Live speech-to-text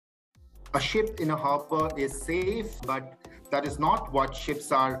A ship in a harbor is safe, but that is not what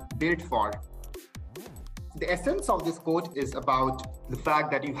ships are built for. The essence of this quote is about the fact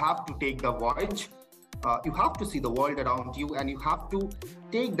that you have to take the voyage, you have to see the world around you, and you have to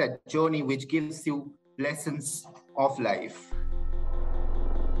take that journey which gives you lessons of life.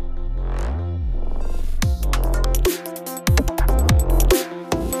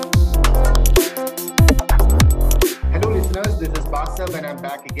 Hello listeners, this is Basav and I'm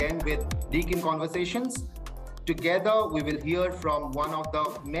back again with Deakin Conversations. Together, we will hear from one of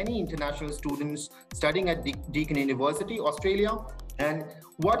the many international students studying at Deakin University, Australia, and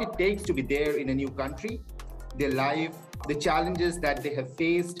what it takes to be there in a new country, their life, the challenges that they have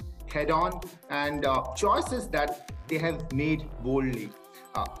faced head on, and choices that they have made boldly,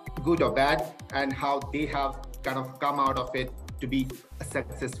 good or bad, and how they have kind of come out of it to be a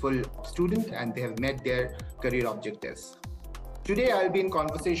successful student and they have met their career objectives. Today, I'll be in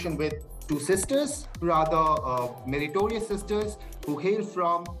conversation with two sisters, rather meritorious sisters who hail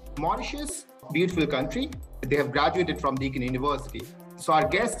from Mauritius, beautiful country. They have graduated from Deakin University. So our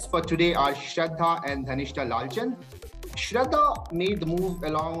guests for today are Shraddha and Dhanishta Lallchand. Shraddha made the move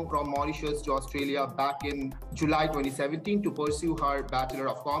along from Mauritius to Australia back in July 2017 to pursue her Bachelor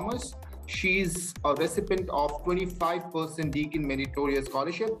of Commerce. She's a recipient of 25% Deakin Meritorious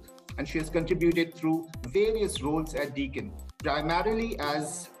Scholarship, and she has contributed through various roles at Deakin, primarily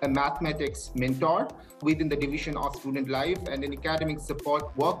as a mathematics mentor within the Division of Student Life and an academic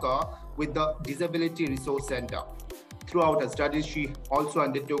support worker with the Disability Resource Center. Throughout her studies, she also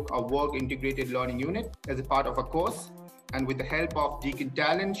undertook a work integrated learning unit as a part of a course. And with the help of Deakin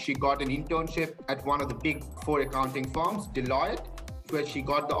Talent, she got an internship at one of the big four accounting firms, Deloitte, where she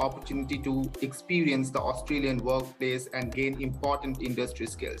got the opportunity to experience the Australian workplace and gain important industry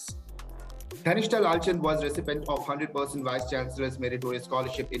skills. Dhanishta Lallchand was recipient of 100% Vice Chancellor's Meritorious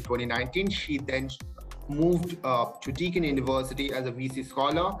Scholarship in 2019. She then moved to Deakin University as a VC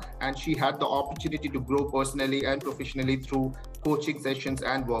scholar, and she had the opportunity to grow personally and professionally through coaching sessions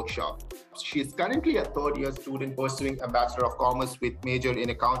and workshops. She is currently a third-year student pursuing a Bachelor of Commerce with major in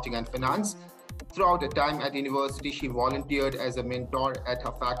accounting and finance. Throughout her time at university, she volunteered as a mentor at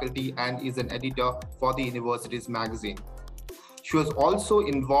her faculty and is an editor for the university's magazine. She was also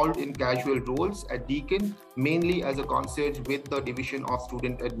involved in casual roles at Deakin, mainly as a concierge with the Division of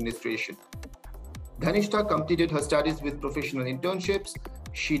Student Administration. Dhanishta completed her studies with professional internships.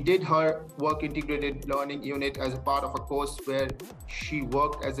 She did her work integrated learning unit as a part of a course where she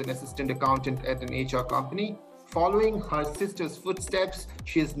worked as an assistant accountant at an HR company. Following her sister's footsteps,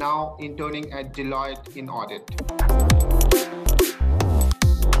 she is now interning at Deloitte in audit.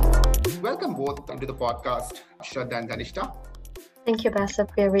 Welcome both into the podcast, Shraddha and Dhanishta. Thank you, Basab.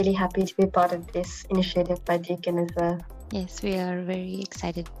 We are really happy to be part of this initiative by Deakin as well. Yes, we are very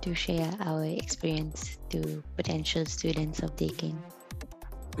excited to share our experience to potential students of Deakin.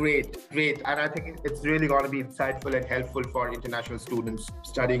 Great. And I think it's really going to be insightful and helpful for international students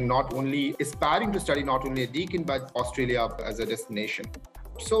aspiring to study not only at Deakin, but Australia as a destination.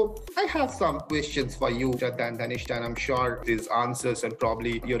 So I have some questions for you, Shraddha and Dhanishta, and I'm sure these answers and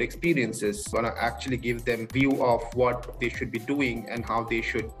probably your experiences going to actually give them view of what they should be doing and how they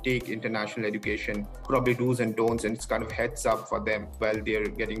should take international education, probably do's and don'ts, and it's kind of heads up for them while they're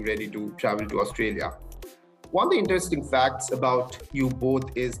getting ready to travel to Australia. One of the interesting facts about you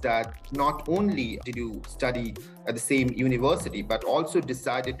both is that not only did you study at the same university, but also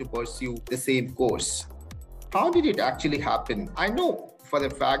decided to pursue the same course. How did it actually happen? I know for the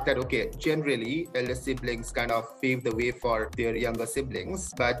fact that, generally elder siblings kind of pave the way for their younger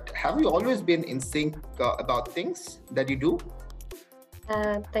siblings, but have you always been in sync about things that you do?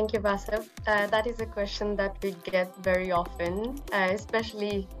 Thank you, Basav. That is a question that we get very often,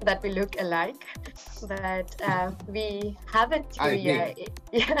 especially that we look alike. But we have a two-year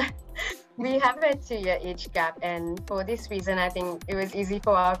age gap, and for this reason, I think it was easy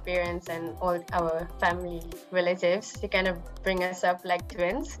for our parents and all our family relatives to kind of bring us up like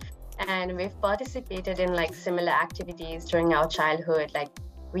twins. And we've participated in like similar activities during our childhood. Like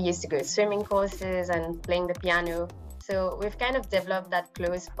we used to go swimming courses and playing the piano. So we've kind of developed that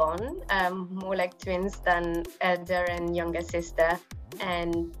close bond, more like twins than elder and younger sister.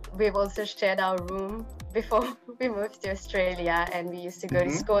 And we've also shared our room before we moved to Australia, and we used to go to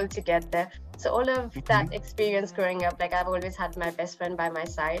school together. So all of that experience growing up, like I've always had my best friend by my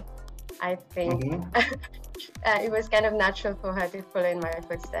side. I think it was kind of natural for her to follow in my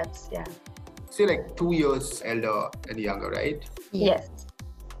footsteps. Yeah. So you're like 2 years elder and younger, right? Yes.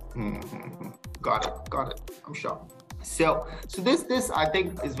 Got it. I'm sure. So this I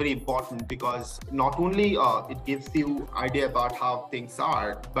think is very important because not only it gives you idea about how things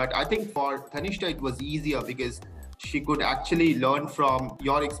are, but I think for Dhanishta it was easier because she could actually learn from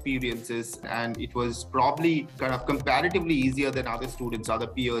your experiences, and it was probably kind of comparatively easier than other students, other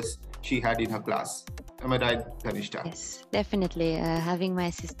peers she had in her class. Am I right, Dhanishta? Yes, definitely. Having my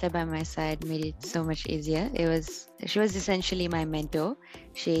sister by my side made it so much easier. She was essentially my mentor.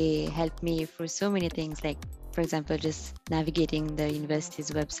 She helped me through so many things, like, for example, just navigating the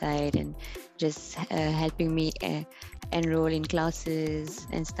university's website and just helping me enroll in classes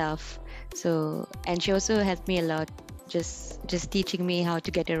and stuff. So, and she also helped me a lot, just teaching me how to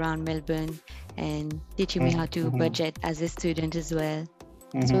get around Melbourne and teaching me how to budget as a student as well.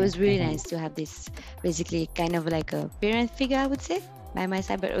 So it was really nice to have this basically kind of like a parent figure, I would say, by my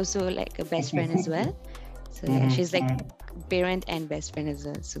side, but also like a best friend as well. So yeah, she's like parent and best friend as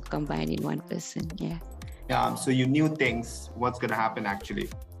well. So combined in one person. Yeah. Yeah. So you knew things, what's going to happen actually,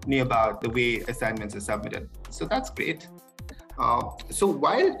 knew about the way assignments are submitted. So that's great. So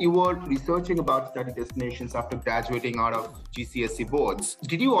while you were researching about study destinations after graduating out of GCSE boards,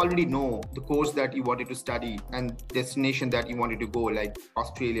 did you already know the course that you wanted to study and destination that you wanted to go, like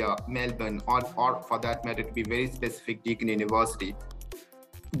Australia, Melbourne, or for that matter, to be very specific, Deakin University?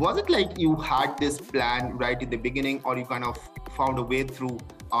 Was it like you had this plan right in the beginning, or you kind of found a way through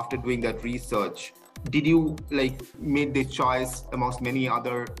after doing that research? Did you like made the choice amongst many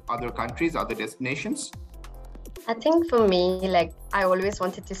other countries, other destinations? I think for me, like, I always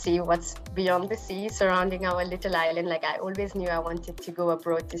wanted to see what's beyond the sea surrounding our little island. Like, I always knew I wanted to go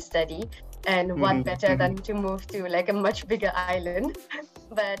abroad to study, and what better than to move to like a much bigger island.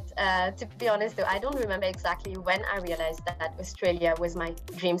 But to be honest though, I don't remember exactly when I realized that Australia was my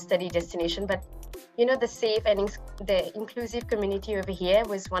dream study destination. But you know, the safe and the inclusive community over here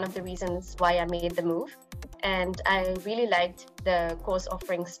was one of the reasons why I made the move. And I really liked the course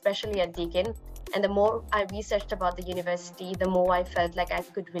offerings, especially at Deakin. And the more I researched about the university, the more I felt like I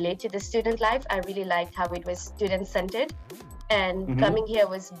could relate to the student life. I really liked how it was student-centered. And coming here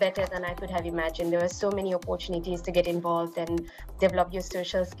was better than I could have imagined. There were so many opportunities to get involved and develop your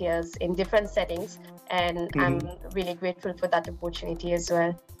social skills in different settings. And I'm really grateful for that opportunity as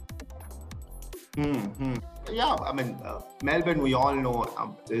well. Yeah, I mean, Melbourne, we all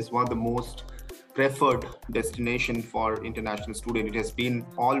know, is one of the most preferred destination for international students. It has been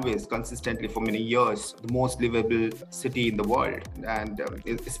always consistently for many years the most livable city in the world, and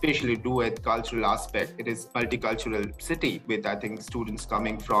especially due with cultural aspect. It is multicultural city with, I think, students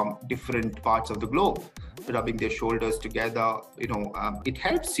coming from different parts of the globe rubbing their shoulders together. You know, it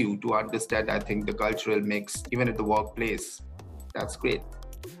helps you to understand, I think, the cultural mix even at the workplace. That's great.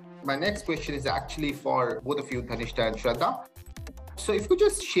 My next question is actually for both of you, Dhanishta and Shraddha. So if you could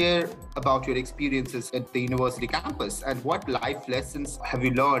just share about your experiences at the university campus and what life lessons have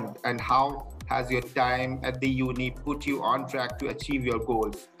you learned, and how has your time at the uni put you on track to achieve your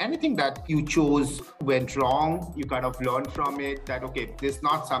goals? Anything that you chose went wrong, you kind of learned from it, that, okay, this is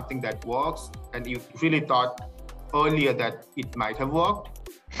not something that works, and you really thought earlier that it might have worked?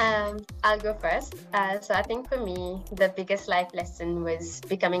 I'll go first. So I think for me, the biggest life lesson was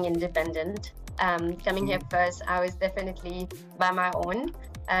becoming independent. Coming here first, I was definitely by my own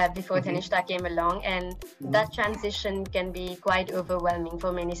before Dhanishta came along, and that transition can be quite overwhelming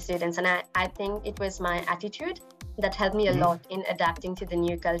for many students. And I think it was my attitude that helped me a lot in adapting to the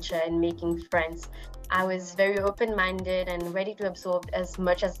new culture and making friends. I was very open-minded and ready to absorb as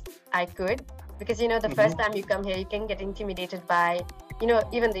much as I could, because, you know, the first time you come here, you can get intimidated by, you know,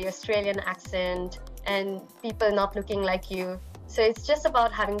 even the Australian accent and people not looking like you. So it's just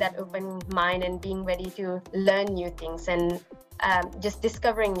about having that open mind and being ready to learn new things and just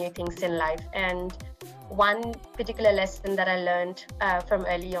discovering new things in life. And one particular lesson that I learned from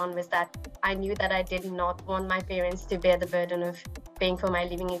early on was that I knew that I did not want my parents to bear the burden of paying for my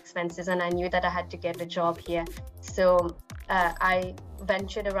living expenses, and I knew that I had to get a job here. So I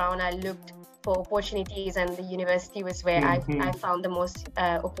ventured around, I looked for opportunities, and the university was where I found the most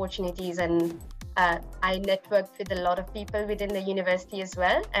opportunities, and I networked with a lot of people within the university as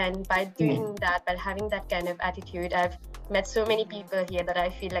well. And by doing that, by having that kind of attitude, I've met so many people here that I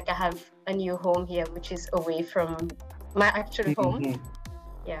feel like I have a new home here, which is away from my actual home.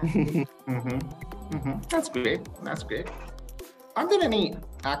 Yeah. That's great. That's great. Are there any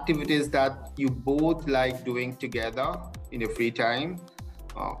activities that you both like doing together in your free time?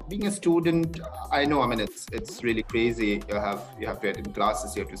 Being a student, I know, I mean, it's really crazy. You have to attend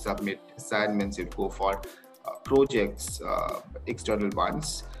classes, you have to submit assignments, you have to go for projects, external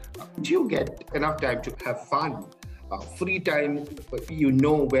ones. Do you get enough time to have fun? Free time, you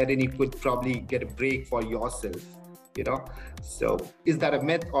know, wherein you could probably get a break for yourself. you know. So is that a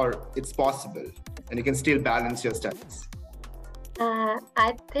myth, or it's possible and you can still balance your studies?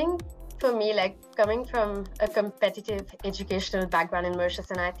 I think for me, like coming from a competitive educational background in Mauritius,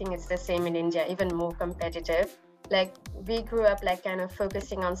 and I think it's the same in India, even more competitive. Like we grew up like kind of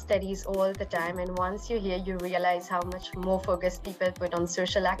focusing on studies all the time, and once you're here, you realize how much more focus people put on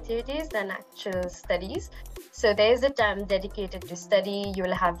social activities than actual studies. So there's a time dedicated to study.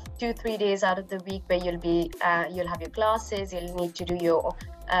 You'll have 2-3 days out of the week where you'll have your classes, you'll need to do your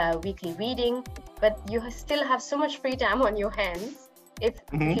weekly reading, but you still have so much free time on your hands. If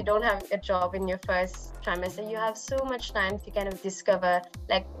you don't have a job in your first trimester, you have so much time to kind of discover.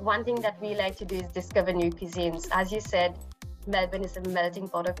 Like one thing that we like to do is discover new cuisines. As you said, Melbourne is a melting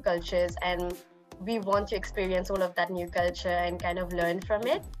pot of cultures, and we want to experience all of that new culture and kind of learn from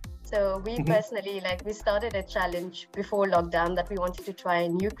it. So we personally, like, we started a challenge before lockdown that we wanted to try a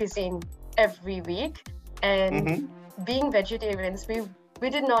new cuisine every week. And being vegetarians, we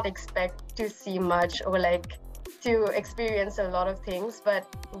did not expect to see much or like to experience a lot of things, but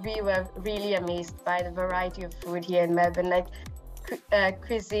we were really amazed by the variety of food here in Melbourne. Like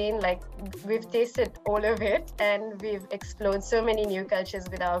cuisine, like we've tasted all of it, and we've explored so many new cultures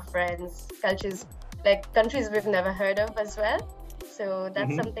with our friends, cultures like countries we've never heard of as well. So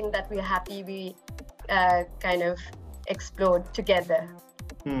that's something that we're happy we kind of explored together.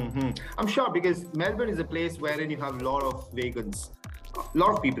 I'm sure, because Melbourne is a place wherein you have a lot of vegans. A lot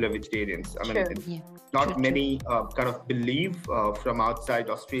of people are vegetarians. I mean, not many kind of believe from outside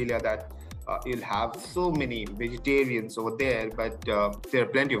Australia that you'll have so many vegetarians over there, but there are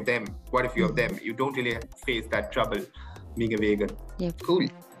plenty of them, quite a few of them. You don't really face that trouble being a vegan. Cool.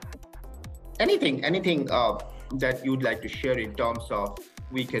 Anything that you'd like to share in terms of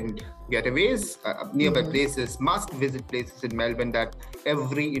weekend getaways, nearby places, must-visit places in Melbourne that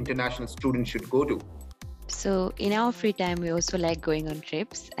every international student should go to? So in our free time, we also like going on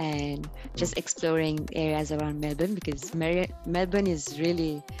trips and just exploring areas around Melbourne, because Melbourne is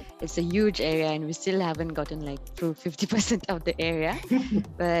really, it's a huge area and we still haven't gotten like through 50% of the area.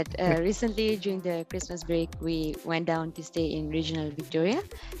 But recently during the Christmas break, we went down to stay in regional Victoria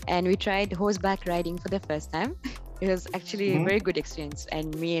and we tried horseback riding for the first time. It was actually a very good experience,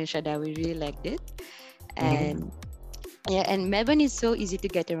 and me and Shraddha, we really liked it. And and Melbourne is so easy to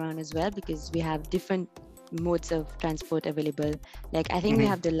get around as well, because we have different modes of transport available. Like I think we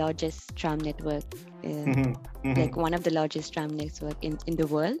have the largest tram network, like one of the largest tram network in the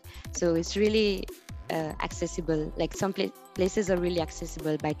world. So it's really accessible. Like some places are really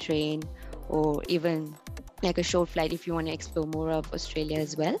accessible by train, or even like a short flight if you want to explore more of Australia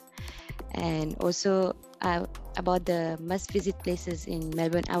as well. And also about the must visit places in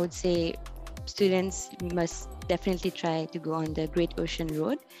Melbourne, I would say students must definitely try to go on the Great Ocean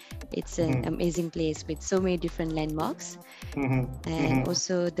Road. It's an amazing place with so many different landmarks. And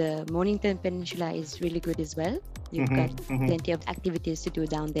also the Mornington Peninsula is really good as well. You've got plenty of activities to do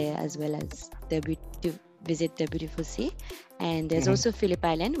down there, as well as to visit the beautiful sea. And there's also Phillip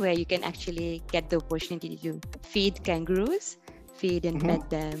Island, where you can actually get the opportunity to feed kangaroos, feed and pet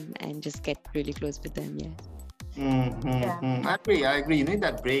them, and just get really close with them. I agree. You need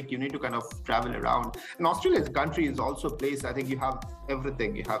that break. You need to kind of travel around. And Australia as a country is also a place, I think you have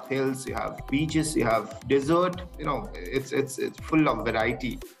everything. You have hills, you have beaches, you have desert. You know, it's full of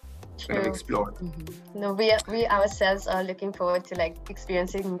variety to kind of explore. No, we ourselves are looking forward to like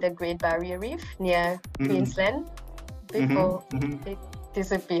experiencing the Great Barrier Reef near Queensland before it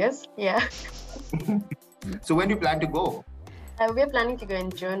disappears. So when do you plan to go? We're planning to go in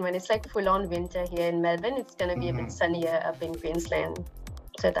June, when it's like full-on winter here in Melbourne. It's going to be a bit sunnier up in Queensland.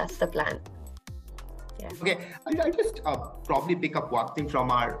 So that's the plan. Okay, I'll just probably pick up one thing from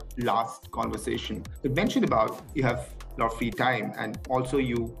our last conversation. You mentioned about you have a lot of free time and also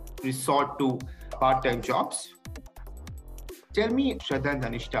you resort to part-time jobs. Tell me, Shraddha and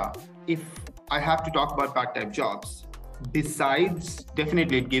Dhanishta, if I have to talk about part-time jobs, besides,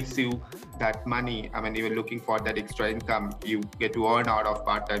 definitely it gives you that money. I mean, you're looking for that extra income you get to earn out of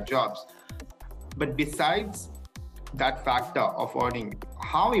part-time jobs. But besides that factor of earning,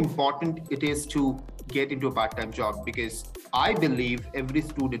 how important it is to get into a part-time job? Because I believe every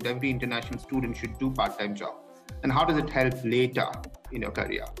student, every international student should do part-time job. And how does it help later in your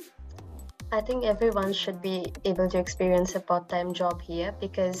career? I think everyone should be able to experience a part-time job here,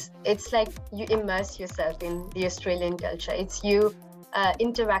 because it's like you immerse yourself in the Australian culture. It's you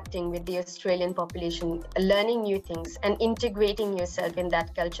interacting with the Australian population, learning new things and integrating yourself in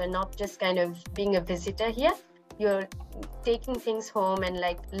that culture, not just kind of being a visitor here. you're taking things home and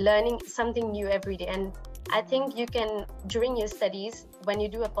like learning something new every day. And I think you can, during your studies, when you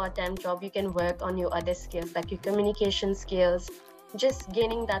do a part-time job, you can work on your other skills, like your communication skills, just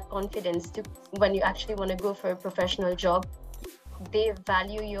gaining that confidence to when you actually want to go for a professional job. They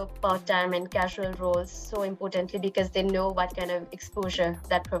value your part-time and casual roles so importantly because they know what kind of exposure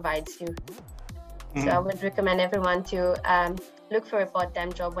that provides you. So I would recommend everyone to look for a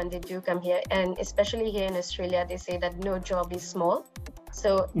part-time job when they do come here. And especially here in Australia, they say that no job is small.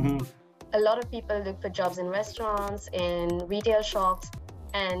 So a lot of people look for jobs in restaurants, in retail shops,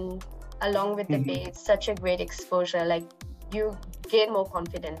 and along with the pay, it's such a great exposure. Like you gain more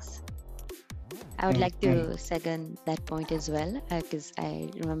confidence. I would like to second that point as well, because I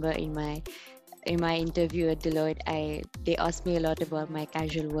remember in my interview at Deloitte, they asked me a lot about my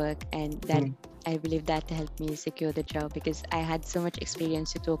casual work, and that I believe that helped me secure the job because I had so much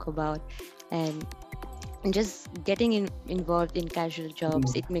experience to talk about, and just getting involved in casual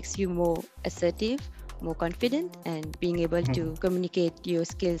jobs, it makes you more assertive, more confident, and being able to communicate your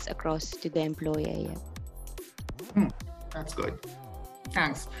skills across to the employer. That's good.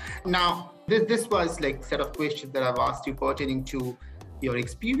 Thanks. Now, this was like set of questions that I've asked you pertaining to your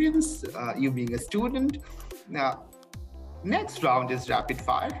experience, you being a student. Now, next round is rapid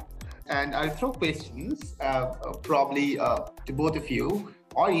fire. And I'll throw questions probably to both of you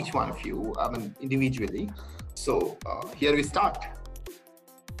or each one of you individually. So here we start.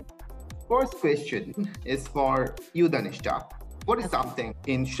 First question is for you, Dhanishta. What is something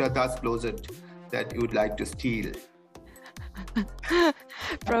in Shraddha's closet that you would like to steal?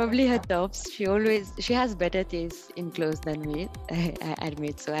 Probably her tops. She has better taste in clothes than me, I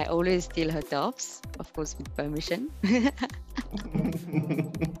admit. So I always steal her tops, of course with permission.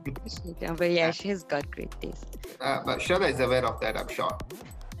 But yeah, she has got great taste. But Shraddha is aware of that, I'm sure.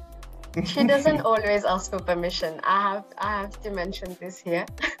 She doesn't always ask for permission. I have to mention this here.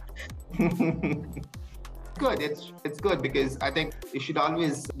 Good. It's good because I think you should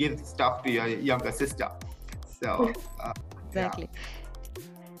always give stuff to your younger sister. So exactly. Yeah.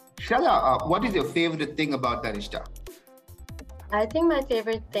 Shraddha, what is your favorite thing about Dhanishta? I think my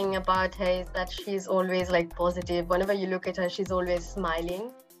favorite thing about her is that she's always like positive. Whenever you look at her, she's always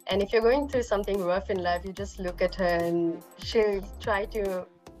smiling. And if you're going through something rough in life, you just look at her and she'll try to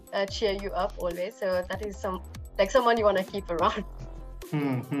cheer you up always. So that is someone you want to keep around.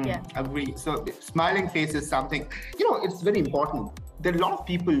 Yeah. Agree. So smiling face is something, it's very important. There are a lot of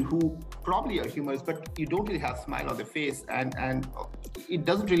people who probably are humorous, but you don't really have a smile on the face and it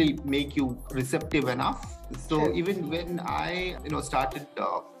doesn't really make you receptive enough. So even when I, started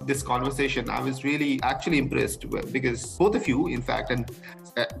this conversation, I was really actually impressed because both of you, in fact, and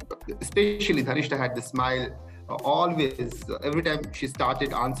especially Dhanishta had the smile always. Every time she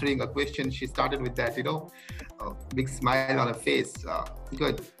started answering a question, she started with that, big smile on her face.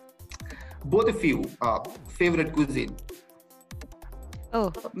 Good. Both of you, favorite cuisine?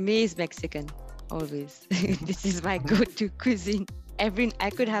 Oh, me is Mexican, always. This is my go-to cuisine. I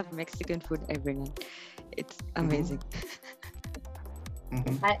could have Mexican food every night. It's amazing.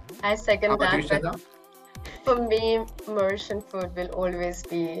 I second that. Shraddha? For me, Mauritian food will always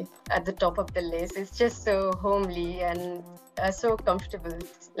be at the top of the list. It's just so homely and so comfortable,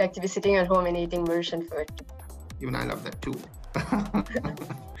 like to be sitting at home and eating Mauritian food. Even I love that too.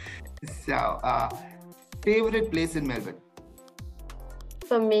 So, favorite place in Melbourne?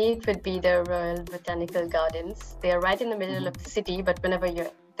 For me, it would be the Royal Botanical Gardens. They are right in the middle of the city, but whenever you're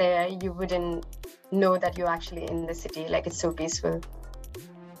there, you wouldn't know that you're actually in the city. Like, it's so peaceful.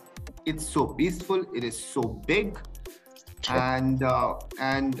 It's so peaceful. It is so big. True.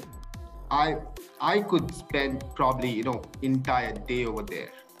 And I could spend probably, entire day over there.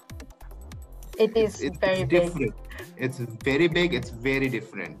 It is very different. big. It's very big. It's very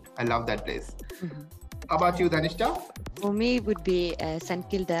different. I love that place. How about you, Dhanishta? For me, it would be St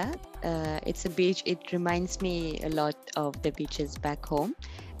Kilda. It's a beach. It reminds me a lot of the beaches back home.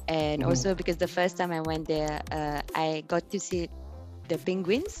 And also because the first time I went there, I got to see the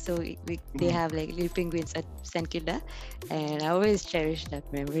penguins. So they have like little penguins at St Kilda. And I always cherish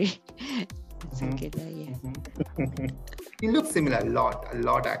that memory. St Kilda, yeah. You look similar a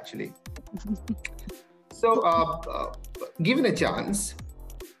lot actually. So, given a chance,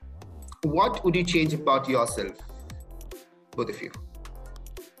 what would you change about yourself, both of you?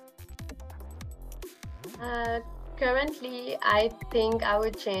 Currently, I think I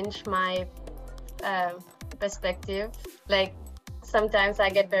would change my perspective. Like, sometimes I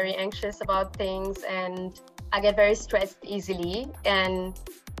get very anxious about things and I get very stressed easily. And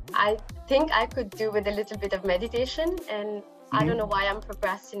I think I could do with a little bit of meditation. And I don't know why I'm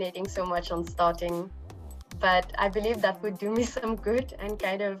procrastinating so much on starting but I believe that would do me some good and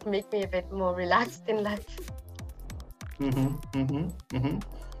kind of make me a bit more relaxed in life. And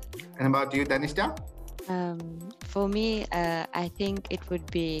about you, Dhanishta? For me, I think it would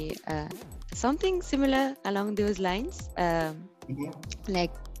be something similar along those lines.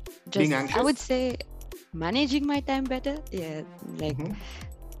 Like Being just, anxious? I would say, managing my time better. Yeah, like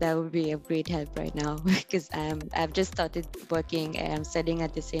that would be a great help right now because I've just started working and I'm studying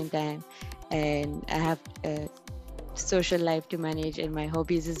at the same time, and I have a social life to manage and my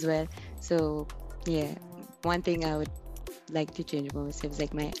hobbies as well. So yeah, one thing I would like to change about myself is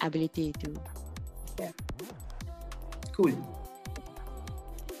like my ability to. Yeah. Cool.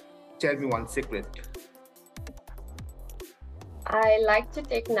 Tell me one secret. I like to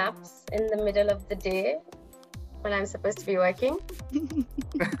take naps in the middle of the day when I'm supposed to be working.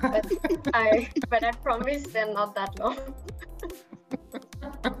 but I promise they're not that long.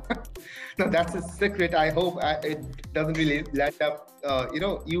 No, that's a secret. I hope it doesn't really land up,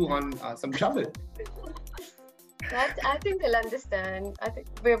 you on some trouble. I think they'll understand. I think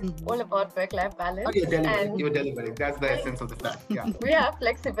we're all about work-life balance. Oh, you're delivering. That's the essence of the fact. Yeah. We have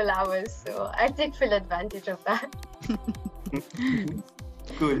flexible hours, so I take full advantage of that.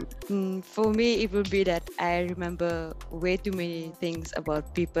 Cool. For me, it would be that I remember way too many things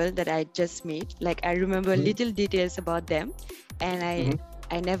about people that I just meet. Like I remember little details about them, and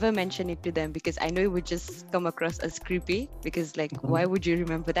I never mention it to them because I know it would just come across as creepy because like why would you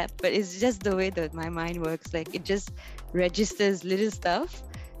remember that? But it's just the way that my mind works. Like it just registers little stuff.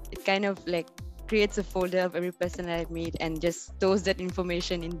 It kind of like creates a folder of every person that I meet and just stores that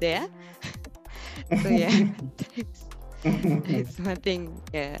information in there. So yeah, it's one thing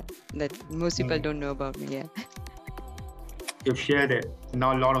that most people don't know about me. Yeah. You've shared it.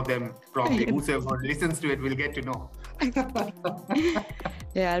 Now a lot of them probably, whoever listens to it will get to know.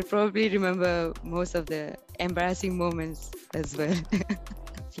 Yeah, I'll probably remember most of the embarrassing moments as well.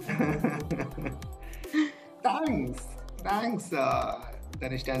 Thanks,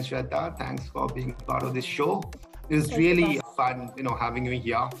 Dhanishta and Shraddha. Thanks for being part of this show. It was really fun, having you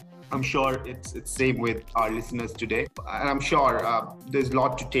here. I'm sure it's same with our listeners today, and I'm sure there's a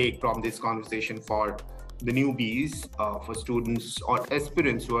lot to take from this conversation for the newbies, for students or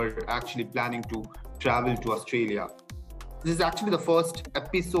aspirants who are actually planning to travel to Australia. This is actually the first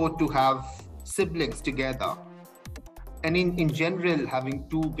episode to have siblings together, and in general having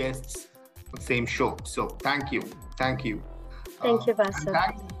two guests on the same show. So thank you. Thank you,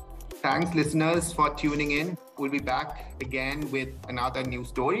 Basa. Thanks listeners for tuning in. We'll be back again with another new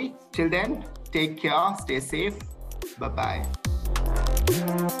story. Till then, take care, stay safe. Bye-bye.